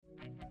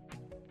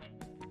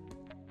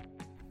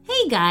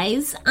Hey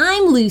guys,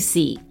 I'm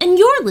Lucy, and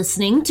you're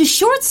listening to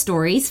Short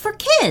Stories for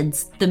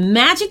Kids, the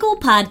magical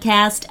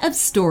podcast of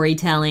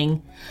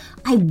storytelling.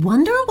 I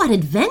wonder what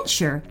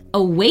adventure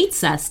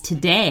awaits us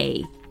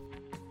today.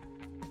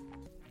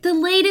 The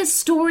latest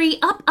story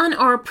up on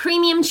our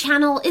premium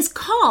channel is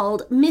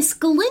called Miss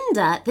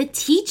Glinda, the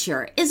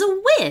Teacher, is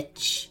a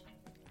Witch.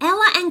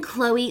 Ella and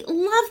Chloe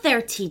love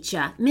their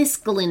teacher, Miss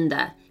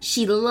Glinda.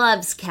 She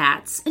loves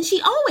cats, and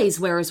she always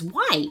wears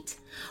white.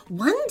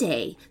 One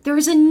day, there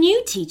is a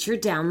new teacher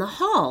down the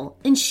hall,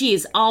 and she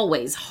is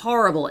always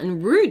horrible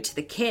and rude to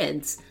the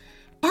kids.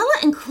 Ella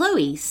and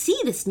Chloe see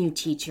this new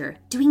teacher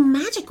doing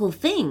magical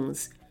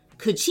things.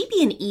 Could she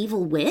be an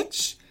evil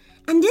witch?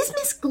 And is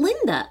Miss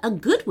Glinda a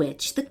good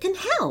witch that can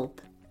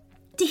help?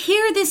 To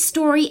hear this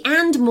story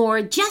and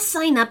more, just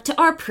sign up to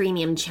our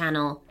premium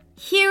channel.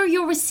 Here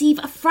you'll receive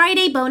a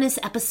Friday bonus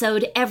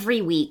episode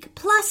every week,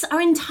 plus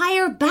our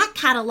entire back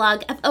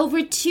catalog of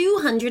over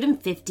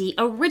 250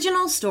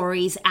 original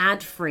stories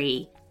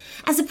ad-free.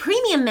 As a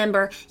premium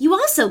member, you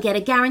also get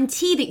a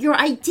guarantee that your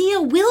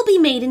idea will be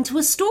made into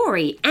a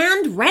story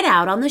and read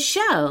out on the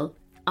show.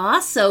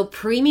 Also,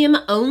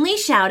 premium-only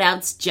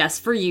shoutouts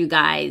just for you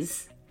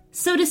guys.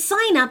 So to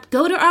sign up,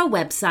 go to our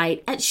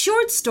website at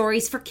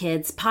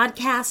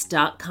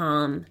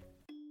shortstoriesforkidspodcast.com.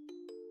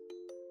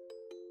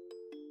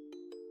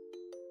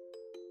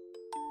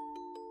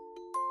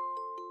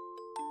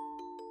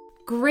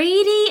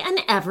 Grady and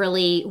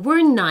Everly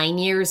were 9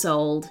 years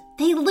old.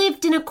 They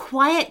lived in a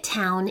quiet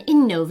town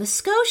in Nova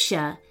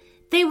Scotia.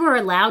 They were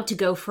allowed to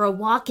go for a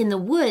walk in the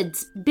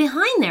woods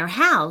behind their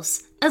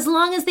house as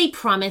long as they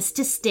promised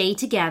to stay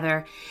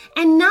together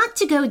and not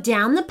to go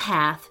down the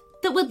path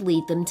that would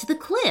lead them to the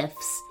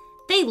cliffs.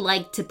 They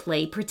liked to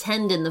play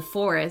pretend in the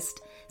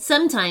forest.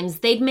 Sometimes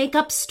they'd make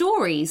up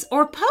stories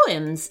or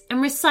poems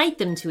and recite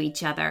them to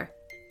each other.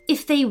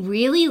 If they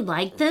really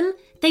liked them,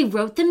 they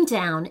wrote them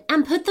down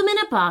and put them in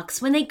a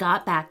box when they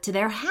got back to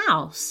their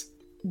house.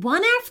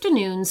 One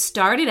afternoon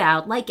started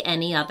out like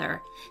any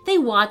other. They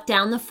walked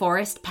down the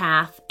forest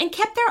path and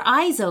kept their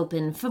eyes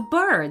open for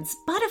birds,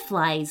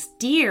 butterflies,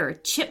 deer,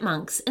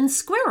 chipmunks, and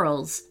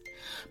squirrels.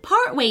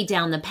 Partway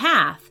down the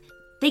path,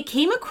 they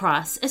came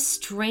across a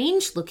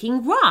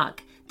strange-looking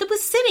rock that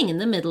was sitting in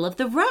the middle of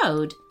the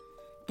road.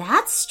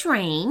 "That's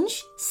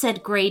strange,"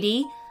 said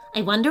Grady.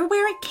 "I wonder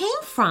where it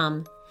came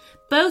from."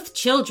 Both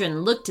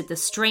children looked at the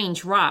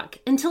strange rock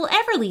until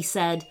Everly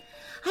said,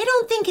 "I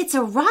don't think it's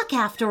a rock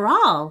after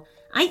all.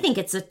 I think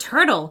it's a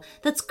turtle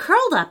that's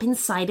curled up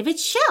inside of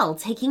its shell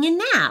taking a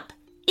nap.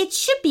 It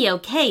should be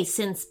okay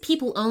since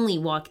people only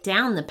walk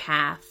down the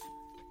path."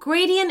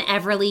 Grady and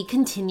Everly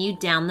continued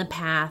down the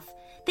path.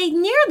 They'd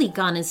nearly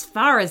gone as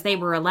far as they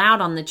were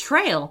allowed on the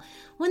trail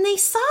when they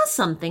saw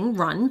something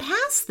run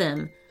past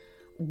them.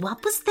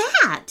 "What was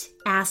that?"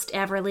 asked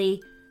Everly.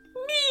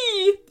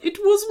 "Me! It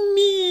was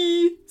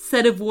me!"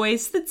 said a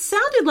voice that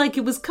sounded like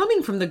it was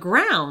coming from the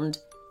ground.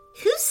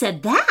 "Who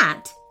said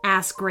that?"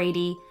 asked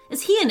Grady,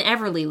 as he and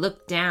Everly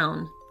looked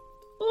down.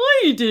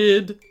 "I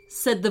did,"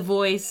 said the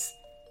voice.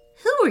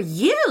 "Who are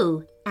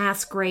you?"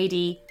 asked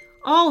Grady.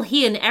 All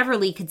he and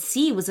Everly could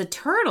see was a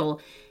turtle,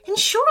 and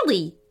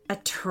surely a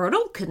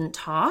turtle couldn't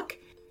talk.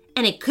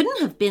 And it couldn't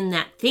have been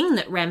that thing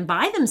that ran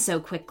by them so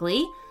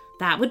quickly.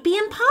 That would be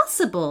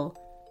impossible.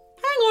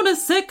 "Hang on a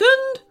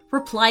second,"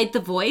 replied the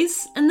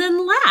voice, and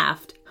then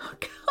laughed.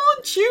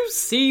 "Can't you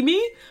see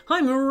me?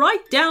 I'm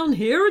right down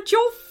here at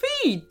your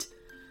feet."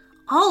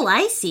 "All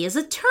I see is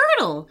a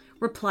turtle,"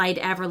 replied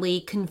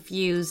Everly,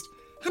 confused.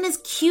 "And as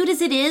cute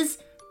as it is,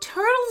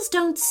 turtles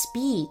don't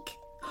speak."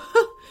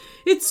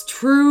 "It's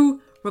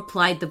true,"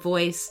 replied the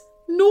voice.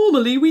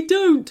 "Normally we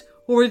don't,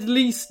 or at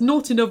least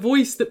not in a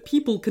voice that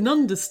people can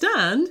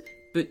understand.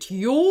 But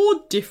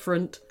you're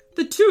different.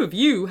 The two of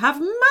you have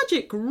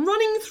magic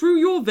running through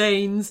your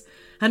veins,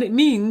 and it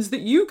means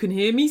that you can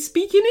hear me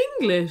speak in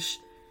English."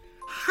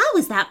 "How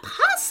is that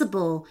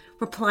possible?"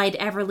 replied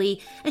Everly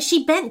as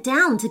she bent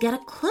down to get a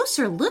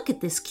closer look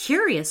at this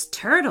curious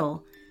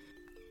turtle.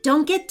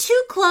 "Don't get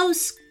too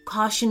close,"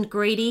 cautioned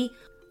Grady.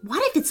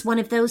 "What if it's one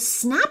of those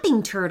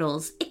snapping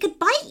turtles? It could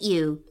bite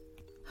you."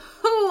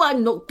 "Oh,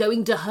 I'm not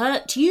going to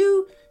hurt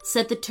you,"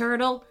 said the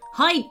turtle.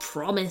 "I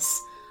promise.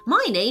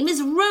 My name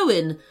is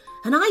Rowan,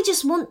 and I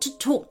just want to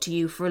talk to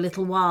you for a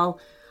little while.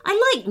 I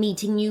like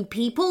meeting new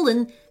people,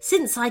 and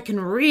since I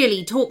can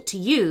really talk to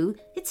you,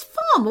 it's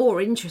far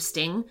more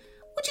interesting.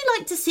 Would you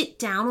like to sit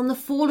down on the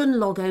fallen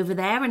log over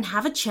there and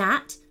have a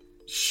chat?"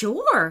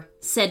 "Sure,"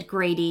 said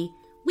Grady.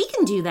 "We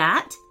can do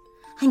that.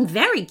 I'm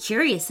very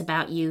curious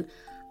about you.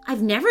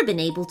 I've never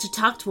been able to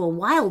talk to a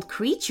wild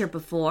creature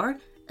before,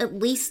 at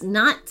least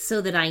not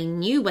so that I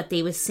knew what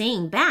they were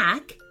saying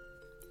back."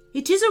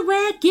 "It is a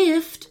rare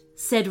gift,"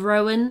 said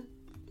Rowan.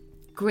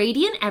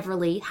 Grady and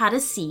Everly had a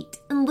seat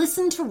and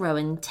listened to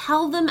Rowan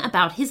tell them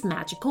about his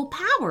magical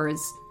powers.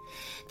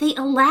 They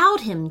allowed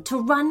him to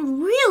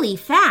run really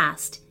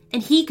fast,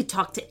 and he could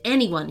talk to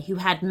anyone who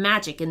had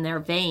magic in their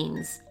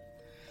veins.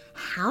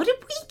 "How did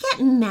we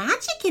get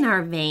magic in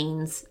our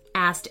veins?"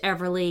 asked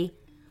Everly.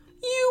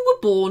 "You were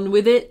born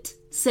with it,"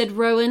 said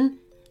Rowan,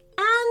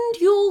 "and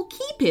you'll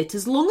keep it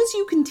as long as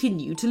you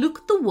continue to look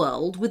at the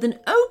world with an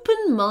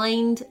open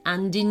mind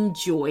and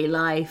enjoy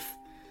life."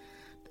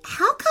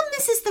 "How come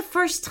this is the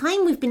first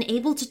time we've been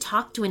able to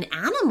talk to an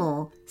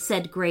animal?"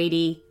 said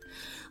Grady.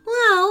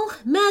 "Well,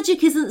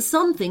 magic isn't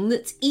something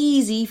that's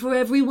easy for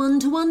everyone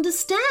to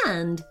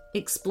understand,"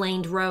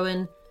 explained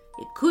Rowan.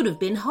 "It could have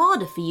been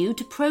harder for you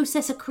to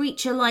process a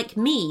creature like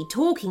me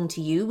talking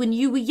to you when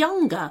you were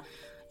younger.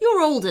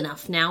 You're old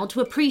enough now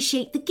to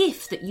appreciate the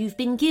gift that you've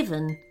been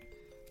given."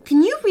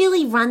 "Can you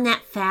really run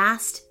that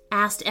fast?"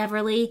 asked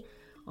Everly.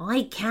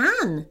 "I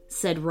can,"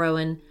 said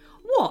Rowan.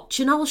 "Watch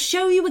and I'll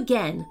show you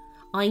again.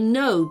 I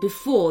know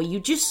before you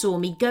just saw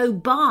me go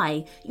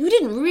by. You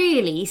didn't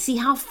really see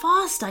how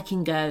fast I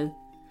can go."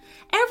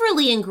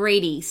 Everly and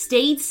Grady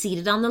stayed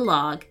seated on the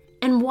log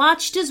and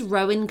watched as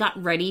Rowan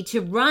got ready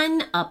to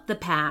run up the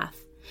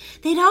path.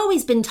 They'd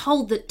always been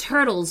told that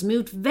turtles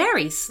moved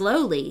very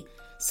slowly,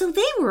 so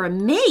they were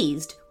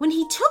amazed when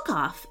he took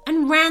off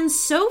and ran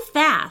so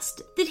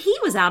fast that he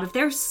was out of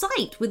their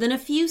sight within a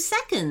few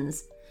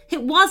seconds.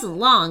 It wasn't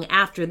long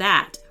after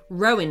that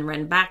Rowan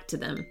ran back to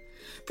them.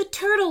 The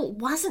turtle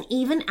wasn't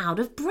even out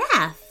of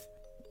breath.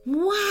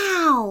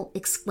 "Wow!"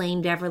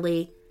 exclaimed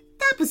Everly.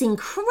 "That was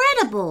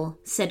incredible,"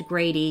 said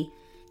Grady.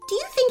 "Do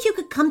you think you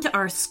could come to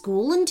our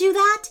school and do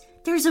that?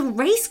 There's a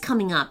race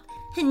coming up,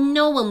 and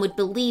no one would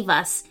believe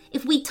us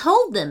if we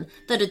told them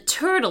that a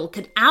turtle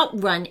could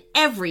outrun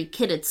every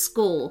kid at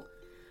school."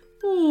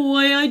 "Oh,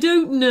 I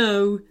don't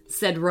know,"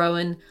 said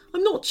Rowan.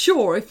 "I'm not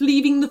sure if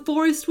leaving the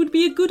forest would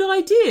be a good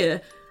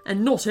idea,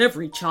 and not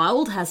every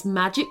child has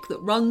magic that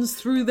runs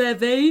through their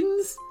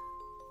veins."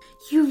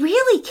 "You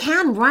really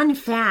can run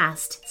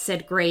fast,"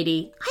 said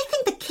Grady. "I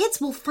think the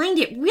kids will find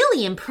it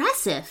really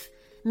impressive.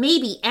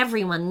 Maybe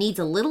everyone needs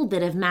a little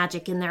bit of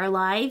magic in their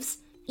lives.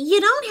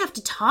 You don't have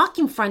to talk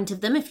in front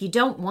of them if you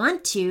don't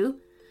want to."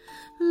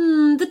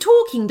 The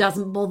talking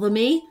doesn't bother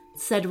me,"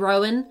 said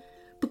Rowan,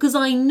 "because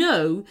I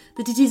know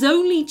that it is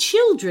only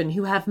children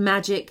who have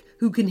magic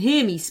who can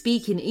hear me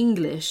speak in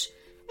English.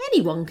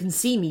 Anyone can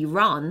see me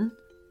run."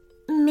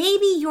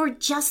 "Maybe you're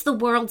just the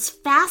world's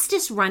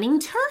fastest running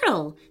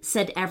turtle,"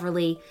 said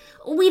Everly.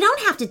 "We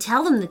don't have to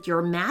tell them that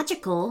you're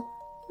magical."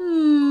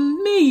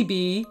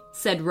 Maybe,"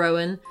 said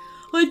Rowan.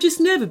 "I've just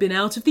never been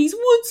out of these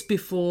woods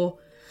before."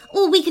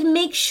 "Well, we can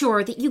make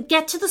sure that you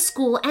get to the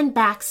school and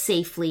back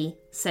safely,"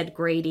 said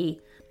Grady.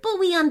 "But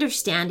we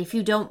understand if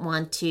you don't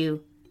want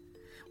to."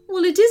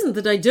 "Well, it isn't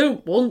that I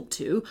don't want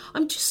to.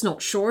 I'm just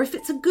not sure if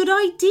it's a good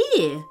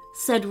idea,"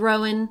 said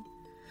Rowan.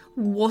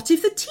 "What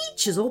if the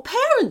teachers or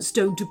parents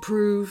don't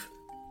approve?"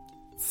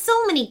 "So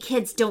many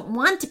kids don't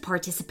want to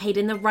participate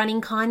in the running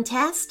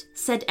contest,"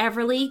 said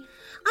Everly.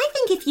 "I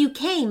think if you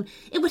came,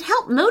 it would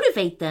help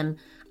motivate them.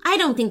 I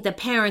don't think the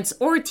parents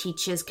or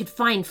teachers could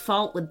find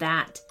fault with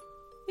that."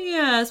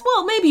 "Yes,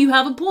 well, maybe you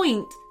have a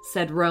point,"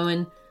 said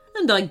Rowan.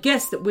 "And I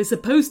guess that we're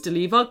supposed to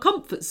leave our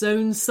comfort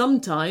zones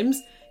sometimes.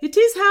 It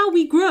is how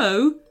we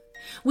grow."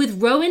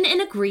 With Rowan in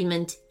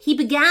agreement, he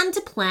began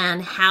to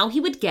plan how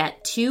he would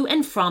get to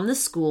and from the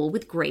school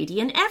with Grady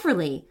and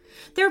Everly.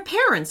 Their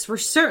parents were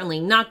certainly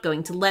not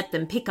going to let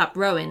them pick up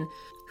Rowan,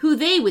 who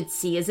they would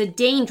see as a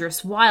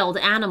dangerous wild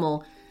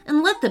animal,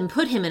 and let them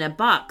put him in a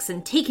box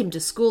and take him to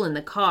school in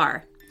the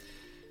car.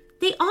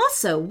 They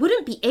also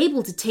wouldn't be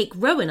able to take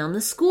Rowan on the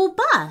school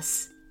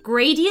bus.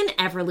 Grady and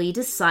Everly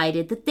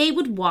decided that they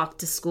would walk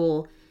to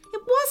school.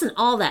 It wasn't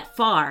all that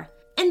far,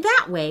 and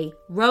that way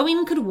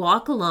Rowan could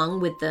walk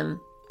along with them.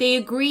 They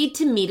agreed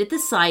to meet at the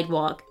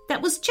sidewalk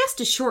that was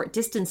just a short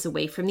distance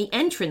away from the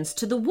entrance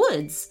to the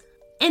woods.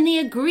 And they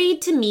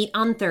agreed to meet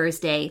on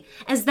Thursday,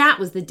 as that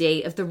was the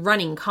day of the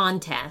running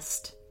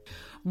contest.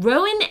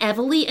 Rowan,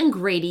 Everly, and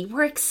Grady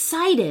were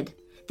excited.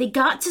 They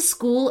got to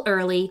school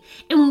early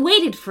and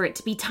waited for it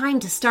to be time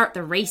to start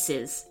the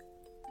races.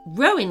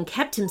 Rowan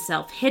kept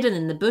himself hidden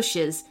in the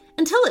bushes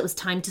until it was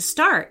time to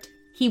start.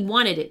 He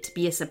wanted it to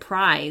be a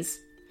surprise.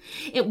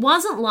 It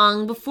wasn't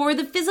long before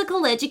the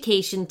physical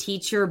education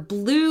teacher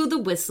blew the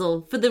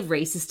whistle for the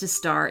races to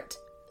start.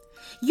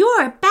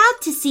 "You're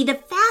about to see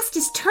the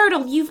fastest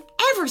turtle you've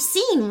ever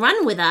seen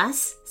run with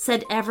us,"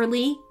 said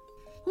Everly.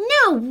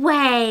 "No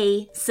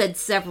way," said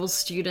several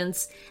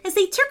students as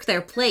they took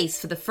their place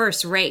for the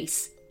first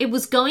race. It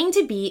was going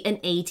to be an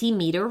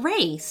 80-meter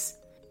race.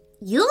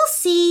 "You'll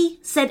see,"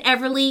 said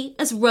Everly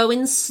as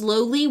Rowan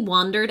slowly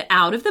wandered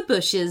out of the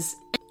bushes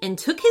and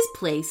took his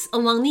place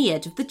along the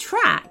edge of the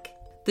track.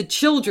 The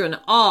children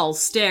all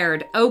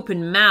stared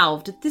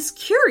open-mouthed at this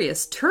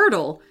curious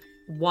turtle,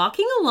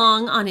 walking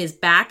along on his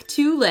back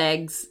 2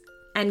 legs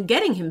and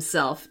getting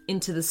himself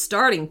into the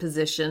starting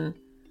position.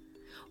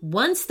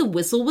 Once the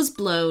whistle was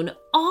blown,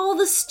 all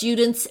the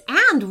students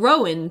and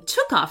Rowan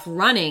took off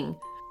running.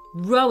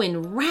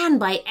 Rowan ran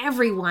by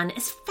everyone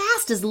as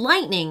fast as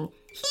lightning.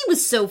 He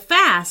was so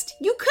fast,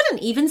 you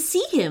couldn't even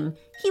see him.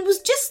 He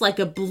was just like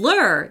a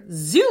blur,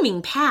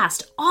 zooming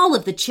past all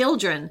of the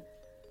children.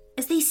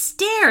 As they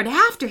stared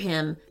after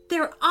him,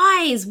 their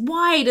eyes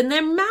wide and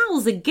their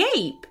mouths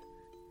agape.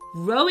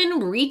 Rowan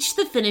reached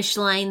the finish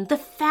line the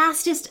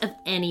fastest of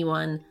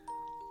anyone.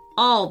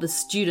 All the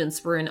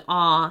students were in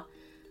awe.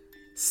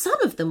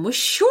 Some of them were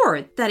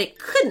sure that it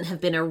couldn't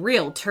have been a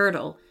real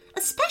turtle,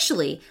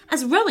 especially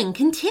as Rowan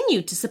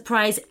continued to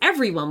surprise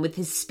everyone with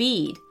his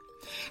speed.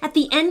 At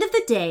the end of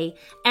the day,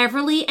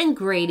 Everly and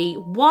Grady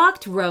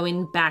walked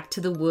Rowan back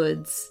to the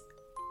woods.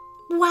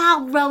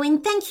 Wow, Rowan,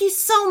 thank you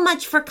so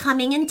much for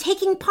coming and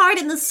taking part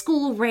in the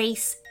school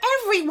race.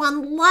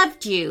 Everyone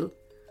loved you.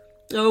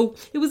 Oh,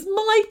 it was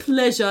my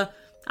pleasure.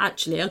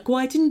 Actually, I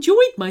quite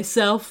enjoyed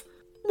myself.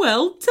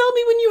 Well, tell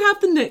me when you have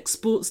the next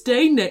sports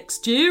day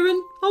next year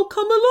and I'll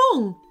come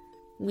along.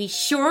 We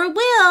sure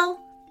will,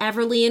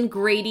 Everly and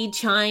Grady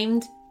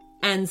chimed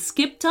and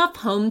skipped off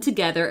home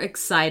together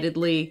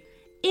excitedly.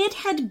 It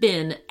had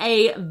been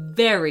a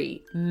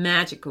very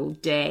magical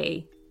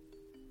day.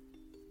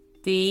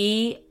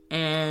 The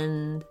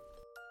end.